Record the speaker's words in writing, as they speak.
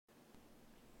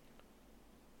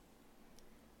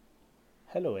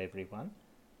Hello everyone,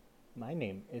 my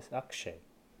name is Akshay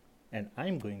and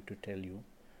I'm going to tell you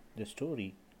the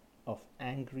story of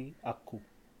Angry Akku.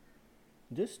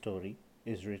 This story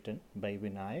is written by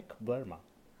Vinayak Verma.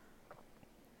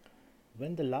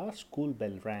 When the last school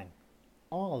bell rang,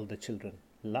 all the children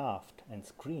laughed and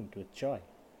screamed with joy.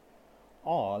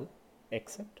 All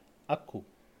except Akku.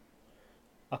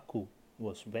 Akku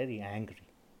was very angry.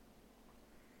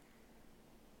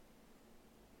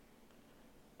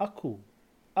 Akku,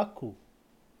 Akku,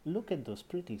 look at those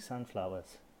pretty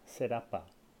sunflowers, said Appa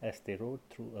as they rode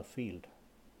through a field.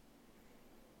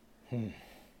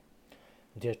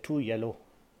 They're too yellow.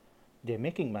 They're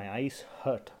making my eyes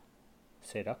hurt,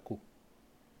 said Akku.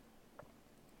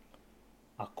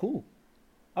 Akku,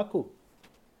 Akku,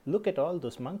 look at all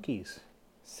those monkeys,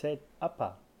 said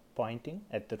Appa, pointing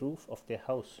at the roof of their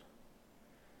house.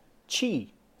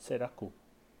 Chee, said Akku.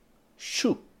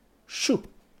 Shoo, shoo,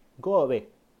 go away,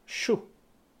 shoo.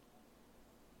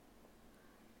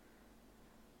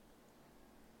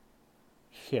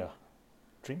 Here,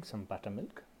 drink some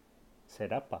buttermilk,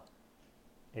 said Appa.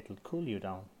 It'll cool you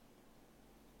down.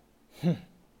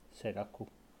 Said Akku.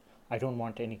 I don't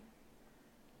want any.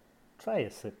 Try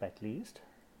a sip at least.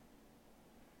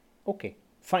 Okay,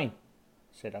 fine,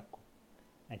 said Akku.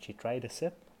 And she tried a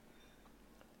sip.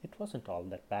 It wasn't all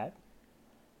that bad.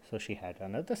 So she had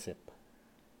another sip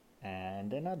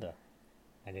and another.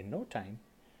 And in no time,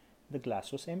 the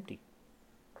glass was empty.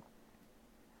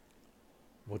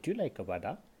 Would you like a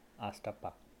vada? Asked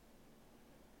Appa.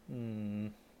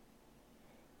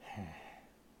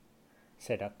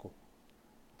 Said Akku.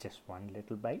 Just one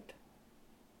little bite?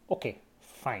 Okay,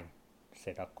 fine,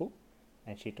 said Akku,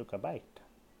 and she took a bite.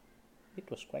 It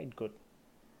was quite good.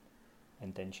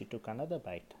 And then she took another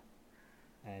bite,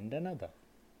 and another.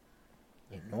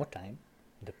 In no time,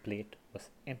 the plate was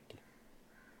empty.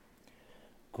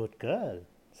 Good girl,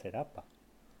 said Appa.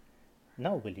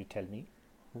 Now will you tell me,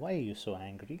 why are you so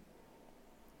angry?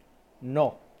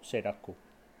 No, said Akku.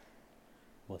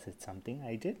 Was it something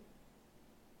I did?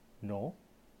 No.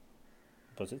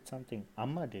 Was it something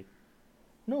Amma did?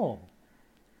 No.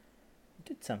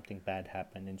 Did something bad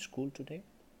happen in school today?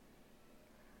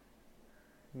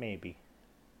 Maybe.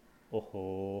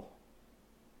 Oh.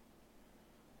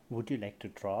 Would you like to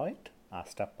draw it?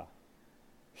 Asked Appa.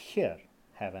 Here,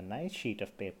 have a nice sheet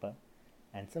of paper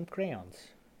and some crayons.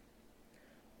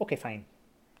 Okay, fine,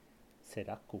 said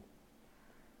Akku.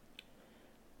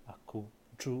 Akku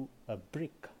drew a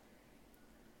brick.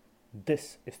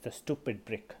 This is the stupid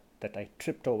brick that I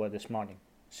tripped over this morning,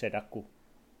 said Akku.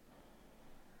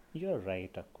 You're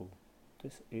right, Akku.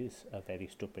 This is a very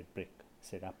stupid brick,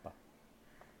 said Appa.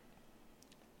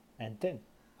 And then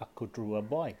Akku drew a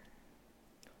boy.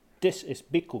 This is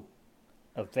Bikku,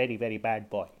 a very, very bad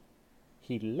boy.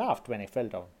 He laughed when I fell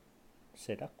down,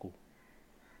 said Akku.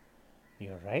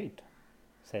 You're right,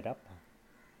 said Appa.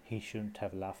 He shouldn't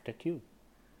have laughed at you.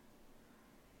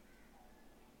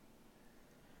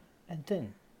 And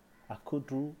then Akku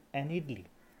drew an idli.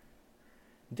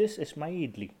 This is my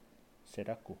idli, said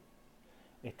Akku.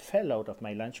 It fell out of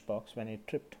my lunchbox when I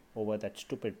tripped over that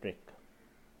stupid brick.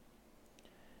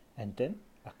 And then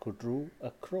Akku drew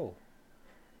a crow.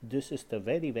 This is the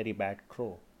very, very bad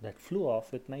crow that flew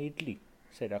off with my idli,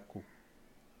 said Akku.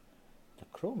 The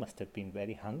crow must have been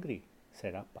very hungry,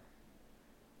 said Appa.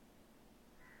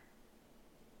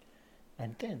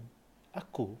 And then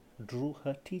Akku drew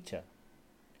her teacher.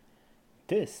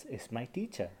 This is my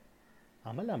teacher,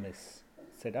 Amala Miss,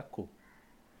 said Akku.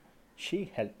 She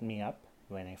helped me up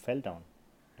when I fell down,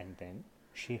 and then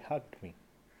she hugged me.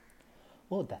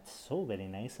 Oh, that's so very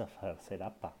nice of her, said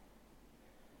Appa.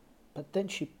 But then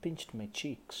she pinched my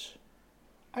cheeks.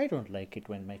 I don't like it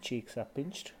when my cheeks are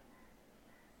pinched.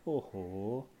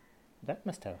 Oh, that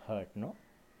must have hurt, no?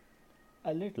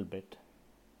 A little bit.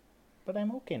 But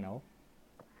I'm okay now.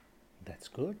 That's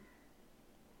good.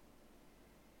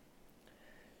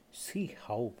 See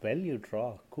how well you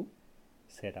draw, Akku,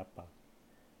 said Appa.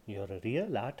 You're a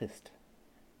real artist.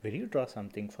 Will you draw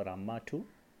something for Amma too?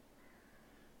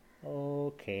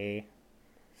 Okay,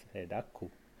 said Akku,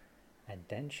 and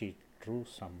then she drew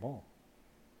some more.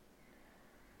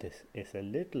 This is a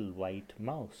little white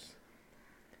mouse.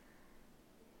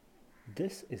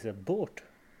 This is a boat.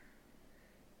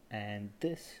 And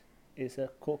this is a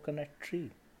coconut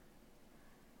tree.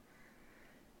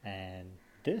 And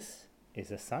this is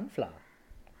a sunflower.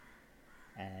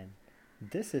 And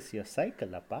this is your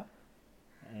cycle, Appa.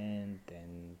 And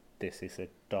then this is a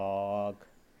dog.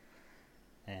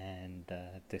 And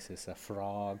this is a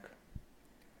frog.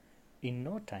 In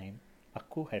no time,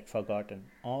 Akku had forgotten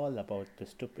all about the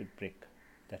stupid brick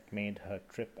that made her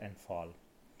trip and fall.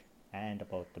 and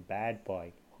about the bad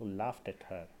boy who laughed at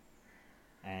her,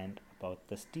 and about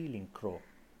the stealing crow.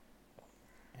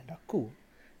 And Akku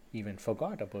even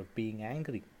forgot about being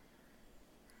angry.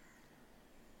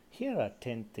 Here are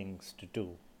 10 things to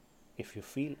do if you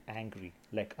feel angry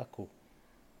like Akku.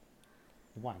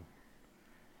 1.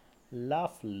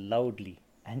 Laugh loudly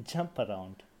and jump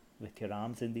around with your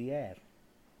arms in the air.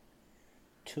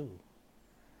 2.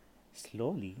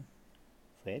 Slowly,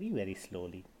 very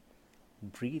slowly,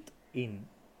 breathe in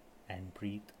and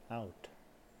breathe out.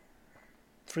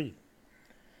 3.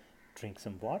 Drink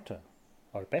some water,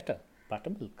 or better,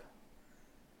 buttermilk.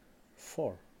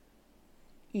 4.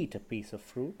 Eat a piece of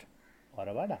fruit or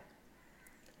a vada.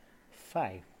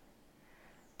 5.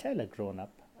 Tell a grown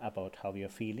up about how you're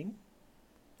feeling.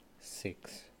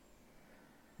 6.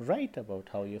 Write about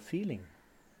how you're feeling.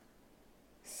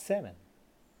 7.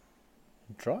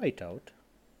 Draw it out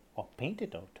or paint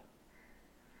it out.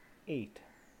 8.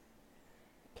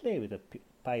 Play with a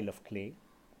pile of clay.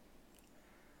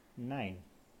 9.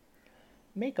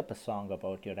 Make up a song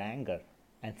about your anger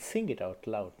and sing it out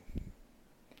loud.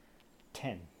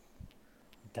 10.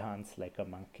 Dance like a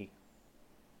monkey.